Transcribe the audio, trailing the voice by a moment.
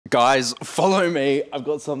Guys, follow me. I've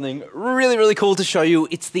got something really, really cool to show you.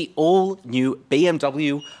 It's the all-new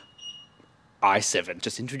BMW i7.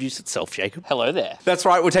 Just introduce itself, Jacob. Hello there. That's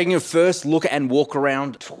right, we're taking a first look and walk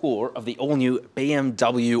around tour of the all-new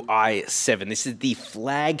BMW i7. This is the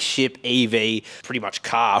flagship EV, pretty much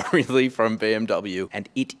car, really, from BMW, and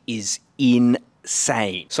it is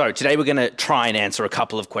insane. So today we're gonna try and answer a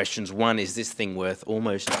couple of questions. One, is this thing worth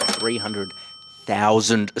almost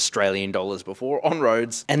 300,000 Australian dollars before on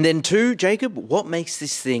roads? And then two, Jacob, what makes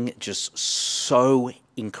this thing just so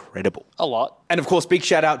incredible? A lot. And of course, big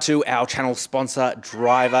shout out to our channel sponsor,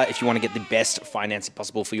 Driver. If you want to get the best financing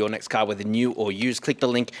possible for your next car, whether new or used, click the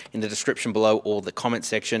link in the description below or the comment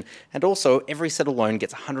section. And also, every set of loan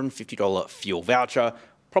gets a $150 fuel voucher.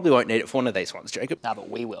 Probably won't need it for one of these ones, Jacob. No, but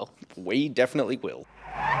we will. We definitely will.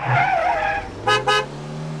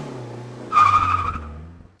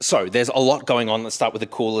 So there's a lot going on. Let's start with the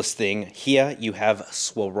coolest thing. Here you have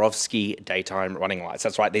Swarovski daytime running lights.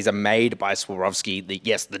 That's right, these are made by Swarovski, the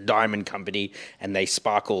diamond company, and they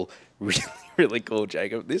sparkle really, really cool,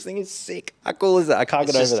 Jacob. This thing is sick. How cool is that? I can't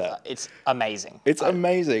get over that. It's amazing. It's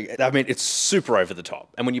amazing. I mean, it's super over the top.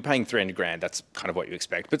 And when you're paying 300 grand, that's kind of what you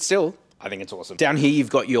expect. But still, I think it's awesome. Down here,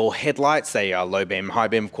 you've got your headlights. They are low beam, high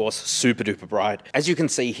beam, of course, super duper bright. As you can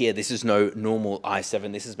see here, this is no normal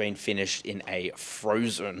i7. This has been finished in a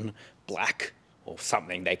frozen black or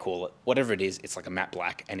something they call it. Whatever it is, it's like a matte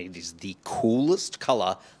black, and it is the coolest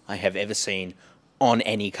color I have ever seen on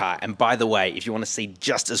any car. And by the way, if you want to see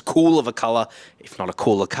just as cool of a color, if not a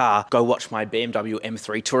cooler car, go watch my BMW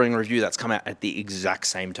M3 touring review. That's come out at the exact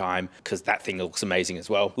same time, because that thing looks amazing as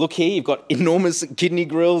well. Look here, you've got enormous kidney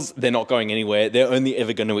grills. They're not going anywhere. They're only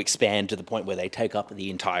ever going to expand to the point where they take up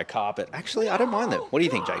the entire car. But actually, I don't mind them. What do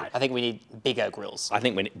you think, Jake? I think we need bigger grills. I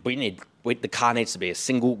think the car needs to be a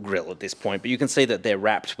single grill at this point. But you can see that they're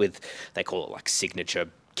wrapped with, they call it like signature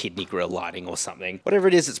kidney grill lighting or something. Whatever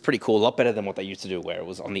it is, it's pretty cool. A lot better than what they used to do, where it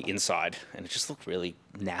was on the inside and it just looked really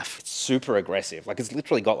naff. It's super aggressive. Like, it's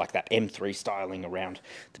literally got like that M3 styling around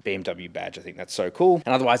the BMW badge. I think that's so cool.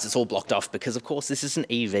 And otherwise, it's all blocked off because, of course, this is an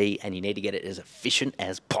EV and you need to get it as efficient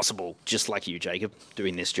as possible. Just like you, Jacob,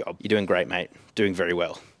 doing this job. You're doing great, mate. Doing very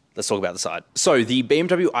well. Let's talk about the side. So the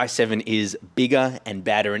BMW i7 is bigger and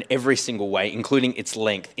badder in every single way, including its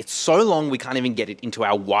length. It's so long, we can't even get it into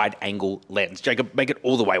our wide angle lens. Jacob, make it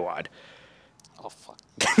all the way wide. Oh, fuck.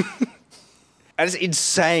 That is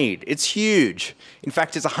insane. It's huge. In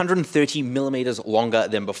fact, it's 130 millimeters longer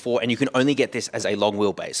than before, and you can only get this as a long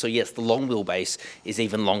wheelbase. So yes, the long wheelbase is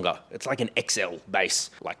even longer. It's like an XL base,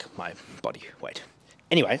 like my body weight.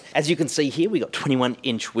 Anyway, as you can see here, we got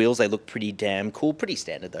 21-inch wheels. They look pretty damn cool. Pretty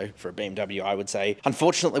standard, though, for a BMW, I would say.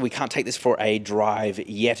 Unfortunately, we can't take this for a drive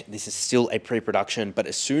yet. This is still a pre-production, but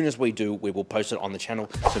as soon as we do, we will post it on the channel.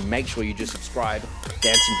 So make sure you do subscribe.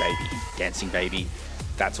 Dancing baby. Dancing baby.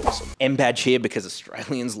 That's awesome. M badge here because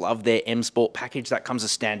Australians love their M Sport package. That comes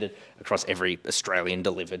as standard across every Australian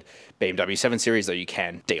delivered BMW 7 Series, though you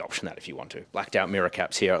can de-option that if you want to. Blacked out mirror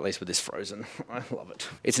caps here, at least with this frozen. I love it.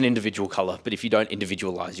 It's an individual color, but if you don't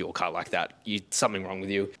individualize your car like that, something wrong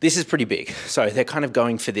with you. This is pretty big. So they're kind of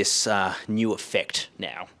going for this new effect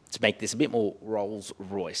now to make this a bit more Rolls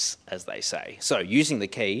Royce, as they say. So using the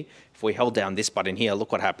key, if we hold down this button here,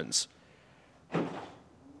 look what happens.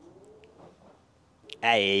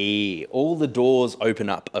 Hey, all the doors open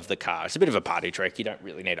up of the car. It's a bit of a party trick. You don't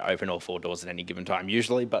really need to open all 4 doors at any given time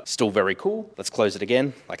usually, but still very cool. Let's close it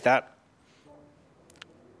again, like that.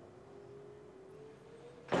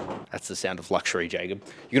 That's the sound of luxury, Jacob.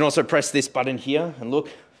 You can also press this button here, and look,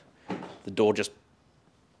 the door just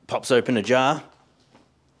pops open ajar.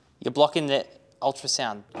 You're blocking the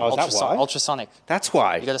ultrasound. Oh, is that why? Ultrasonic. That's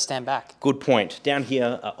why. You got to stand back. Good point. Down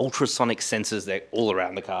here are ultrasonic sensors. They're all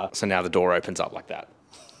around the car. So now the door opens up like that.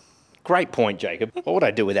 Great point, Jacob. What would I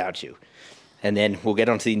do without you? And then we'll get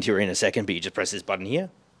onto the interior in a second, but you just press this button here.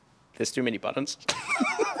 There's too many buttons.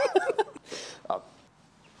 Oh.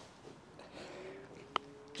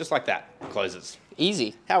 Just like that. Closes.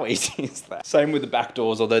 Easy. How easy is that? Same with the back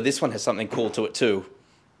doors, although this one has something cool to it too.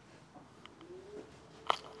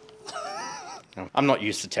 I'm not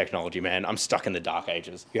used to technology, man. I'm stuck in the dark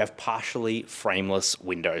ages. You have partially frameless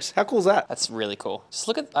windows. How cool is that? That's really cool. Just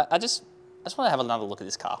look at, I just want to have another look at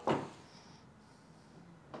this car.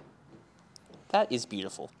 That is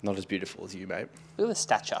beautiful. Not as beautiful as you, mate. Look at the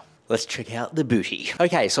stature. Let's check out the booty.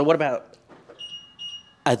 Okay, so what about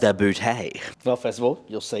the booty? Well, first of all,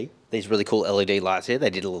 you'll see these really cool LED lights here. They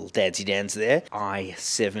did a little dancey dance there.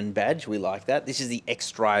 i7 badge, we like that. This is the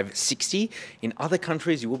xDrive 60. In other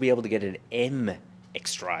countries, you will be able to get an M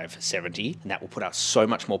xDrive 70, and that will put out so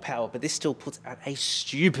much more power, but this still puts out a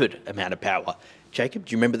stupid amount of power. Jacob,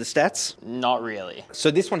 do you remember the stats? Not really.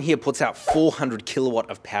 So this one here puts out 400 kilowatt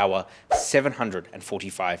of power,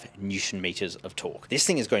 745 Newton meters of torque. This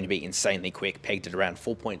thing is going to be insanely quick, pegged at around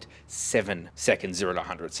 4.7 seconds 0 to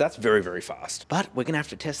 100. So that's very, very fast. But we're going to have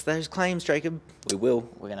to test those claims, Jacob. We will.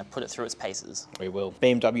 We're going to put it through its paces. We will.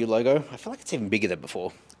 BMW logo. I feel like it's even bigger than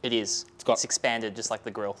before. It is. It's expanded just like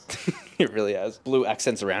the grille. It really has. Blue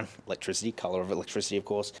accents around electricity, color of electricity, of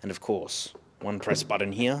course. And of course, one press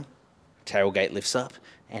button here. Tailgate lifts up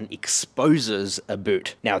and exposes a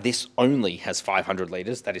boot. Now this only has 500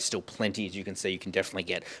 litres. That is still plenty. As you can see, you can definitely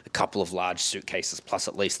get a couple of large suitcases plus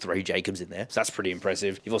at least 3 Jacobs in there. So that's pretty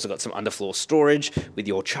impressive. You've also got some underfloor storage with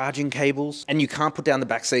your charging cables, and you can't put down the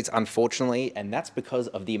back seats, unfortunately, and that's because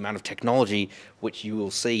of the amount of technology which you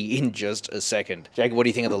will see in just a second. Jacob, what do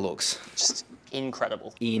you think of the looks? Just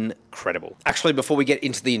incredible. Incredible. Actually, before we get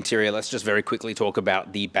into the interior, let's just very quickly talk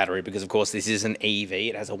about the battery, because of course this is an EV.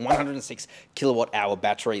 It has a 106 kilowatt hour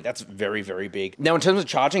battery. That's very, very big. Now, in terms of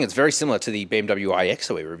charging, it's very similar to the BMW iX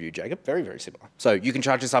that we reviewed, Jacob. Very, very similar. So you can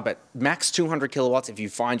charge this up at max 200 kilowatts if you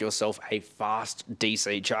find yourself a fast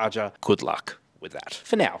DC charger. Good luck with that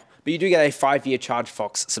for now. But you do get a 5-year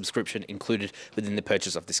ChargeFox subscription included within the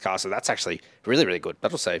purchase of this car. So that's actually really, really good.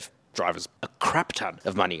 That'll save drivers a crap ton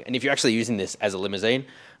of money. And if you're actually using this as a limousine,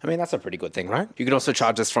 I mean, that's a pretty good thing, right? You can also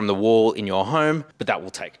charge this from the wall in your home, but that will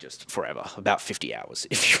take just forever, about 50 hours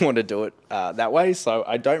if you want to do it that way. So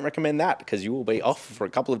I don't recommend that, because you will be off for a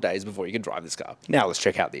couple of days before you can drive this car. Now let's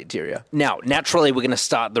check out the interior. Now, naturally, we're going to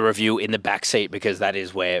start the review in the back seat, because that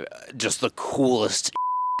is where just the coolest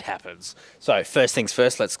happens. So first things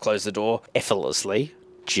first, let's close the door effortlessly,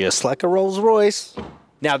 just like a Rolls Royce.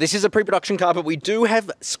 Now, this is a pre-production car, but we do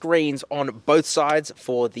have screens on both sides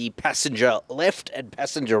for the passenger left and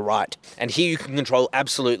passenger right. And here you can control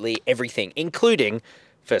absolutely everything, including,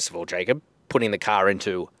 first of all, Jacob, putting the car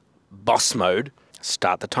into boss mode.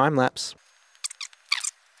 Start the time lapse.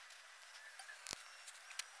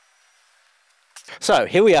 So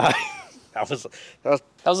here we are. That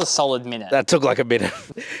was a solid minute. That took like a minute.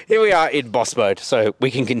 Here we are in boss mode, so we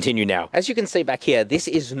can continue now. As you can see back here, this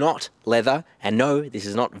is not leather, and no, this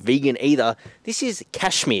is not vegan either. This is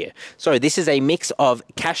cashmere. So this is a mix of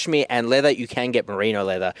cashmere and leather. You can get merino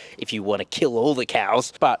leather if you want to kill all the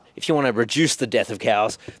cows, but if you want to reduce the death of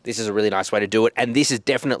cows, this is a really nice way to do it, and this is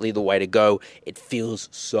definitely the way to go. It feels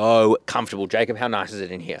so comfortable. Jacob, how nice is it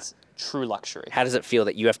in here? True luxury. How does it feel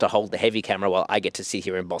that you have to hold the heavy camera while I get to sit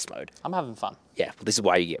here in boss mode? I'm having fun. Yeah, well, this is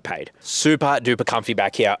why you get paid. Super duper comfy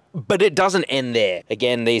back here, but it doesn't end there.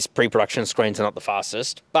 Again, these pre-production screens are not the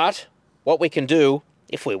fastest, but what we can do,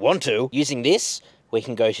 if we want to, using this, we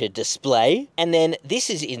can go to display, and then this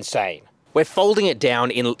is insane. We're folding it down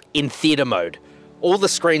in theater mode. All the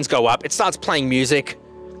screens go up, it starts playing music.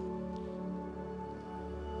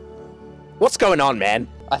 What's going on, man?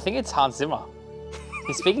 I think it's Hans Zimmer.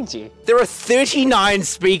 He's speaking to you. There are 39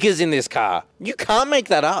 speakers in this car. You can't make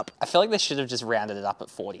that up. I feel like they should have just rounded it up at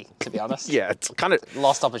 40, to be honest. Yeah, it's kind of...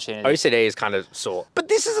 Lost opportunity. OCD is kind of sore. But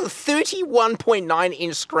this is a 31.9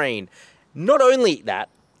 inch screen. Not only that,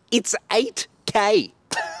 it's 8K.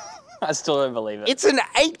 I still don't believe it. It's an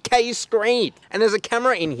 8K screen. And there's a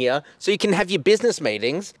camera in here, so you can have your business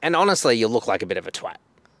meetings. And honestly, you'll look like a bit of a twat,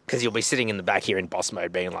 because you'll be sitting in the back here in boss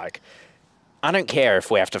mode being like, I don't care if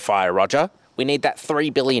we have to fire Roger. We need that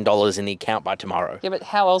 $3 billion in the account by tomorrow. Yeah, but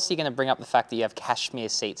how else are you going to bring up the fact that you have cashmere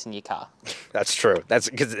seats in your car? That's true.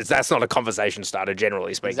 Because that's not a conversation starter,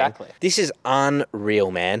 generally speaking. Exactly. This is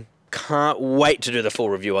unreal, man. Can't wait to do the full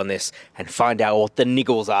review on this and find out what the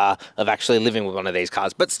niggles are of actually living with one of these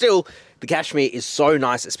cars. But still, the cashmere is so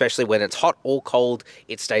nice, especially when it's hot or cold.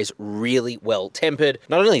 It stays really well tempered.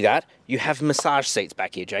 Not only that, you have massage seats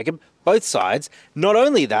back here, Jacob. Both sides. Not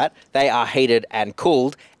only that, they are heated and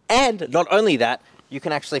cooled. And not only that, you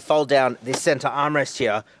can actually fold down this center armrest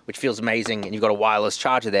here, which feels amazing, and you've got a wireless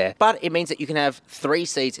charger there. But it means that you can have 3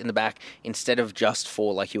 seats in the back instead of just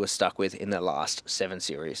 4 like you were stuck with in the last 7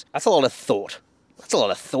 series. That's a lot of thought. That's a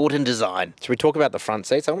lot of thought and design. Should we talk about the front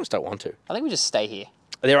seats? I almost don't want to. I think we just stay here.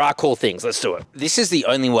 There are cool things. Let's do it. This is the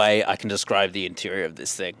only way I can describe the interior of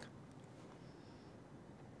this thing.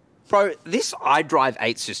 Bro, this iDrive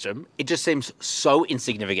 8 system, it just seems so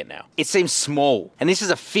insignificant now. It seems small. And this is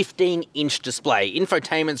a 15-inch display.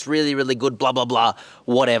 Infotainment's really, really good, blah, blah, blah,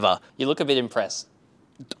 whatever. You look a bit impressed.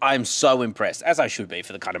 I'm so impressed, as I should be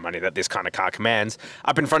for the kind of money that this kind of car commands.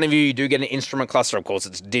 Up in front of you, you do get an instrument cluster. Of course,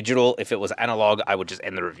 it's digital. If it was analog, I would just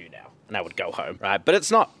end the review now and I would go home, right? But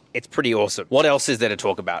it's not. It's pretty awesome. What else is there to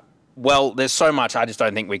talk about? Well, there's so much, I just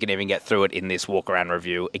don't think we can even get through it in this walk-around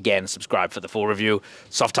review. Again, subscribe for the full review.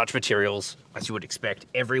 Soft touch materials, as you would expect,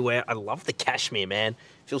 everywhere. I love the cashmere, man.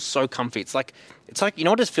 feels so comfy. It's like, you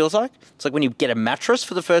know what it feels like? It's like when you get a mattress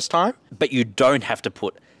for the first time, but you don't have to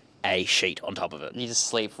put a sheet on top of it. You just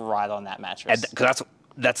sleep right on that mattress. Because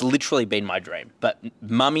that's literally been my dream. But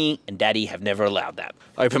mummy and daddy have never allowed that.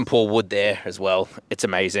 Open pore wood there as well. It's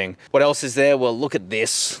amazing. What else is there? Well, look at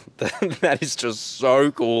this. That is just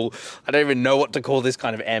so cool. I don't even know what to call this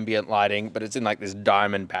kind of ambient lighting, but it's in like this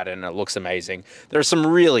diamond pattern. And it looks amazing. There's some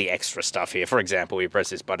really extra stuff here. For example, we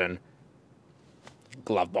press this button,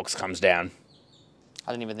 glove box comes down.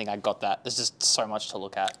 I didn't even think I got that. There's just so much to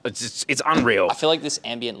look at. It's unreal. I feel like this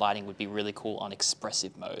ambient lighting would be really cool on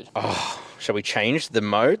expressive mode. Oh, shall we change the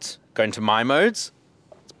modes? Go into my modes.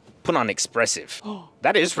 Put on expressive.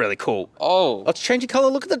 That is really cool. Oh. Let's change the color.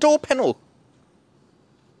 Look at the door panel.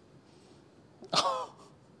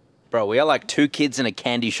 Bro, we are like two kids in a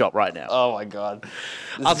candy shop right now. Oh my God.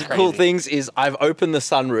 Other cool things is I've opened the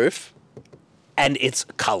sunroof and it's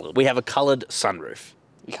colored. We have a colored sunroof.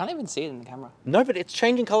 You can't even see it in the camera. No, but it's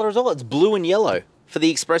changing color as well. It's blue and yellow for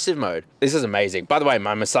the expressive mode. This is amazing. By the way,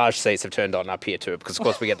 my massage seats have turned on up here too, because of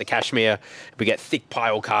course we get the cashmere, we get thick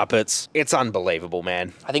pile carpets. It's unbelievable,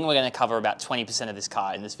 man. I think we're going to cover about 20% of this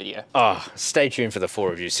car in this video. Oh, stay tuned for the full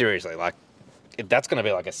review. Seriously, like, that's going to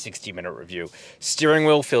be like a 60-minute review. Steering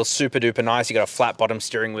wheel feels super duper nice. You got a flat bottom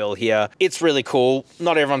steering wheel here. It's really cool.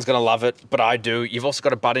 Not everyone's going to love it, but I do. You've also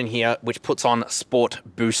got a button here which puts on sport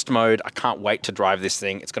boost mode. I can't wait to drive this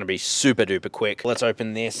thing. It's going to be super duper quick. Let's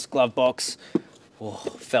open this glove box. Oh,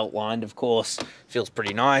 felt lined, of course. Feels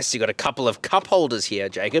pretty nice. You got a couple of cup holders here,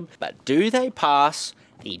 Jacob, but do they pass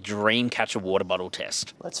the dream catcher water bottle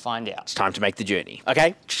test? Let's find out. It's time to make the journey.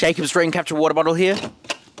 Okay, Jacob's dream catcher water bottle here.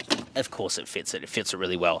 Of course it fits it. It fits it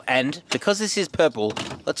really well. And because this is purple,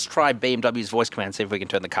 let's try BMW's voice command, see if we can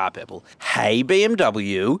turn the car purple. Hey,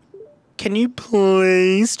 BMW, can you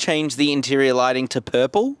please change the interior lighting to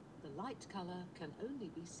purple? The light color can only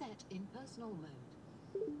be set in personal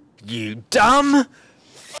mode. You dumb!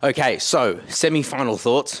 Okay, so semi-final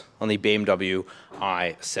thoughts on the BMW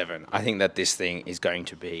i7. I think that this thing is going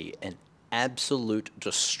to be an absolute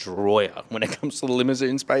destroyer when it comes to the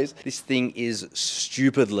limousine space. This thing is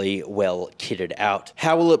stupidly well kitted out.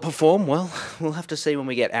 How will it perform? Well, we'll have to see when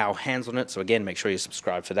we get our hands on it. So again, make sure you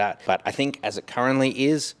subscribe for that. But I think as it currently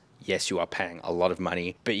is, yes, you are paying a lot of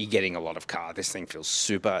money, but you're getting a lot of car. This thing feels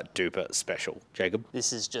super duper special. Jacob?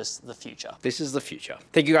 This is just the future. This is the future.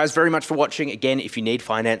 Thank you guys very much for watching. Again, if you need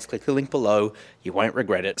finance, click the link below. You won't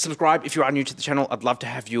regret it. Subscribe if you are new to the channel. I'd love to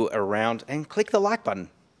have you around, and click the like button.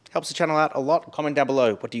 Helps the channel out a lot. Comment down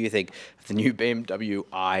below. What do you think of the new BMW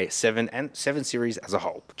i7 and 7 Series as a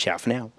whole? Ciao for now.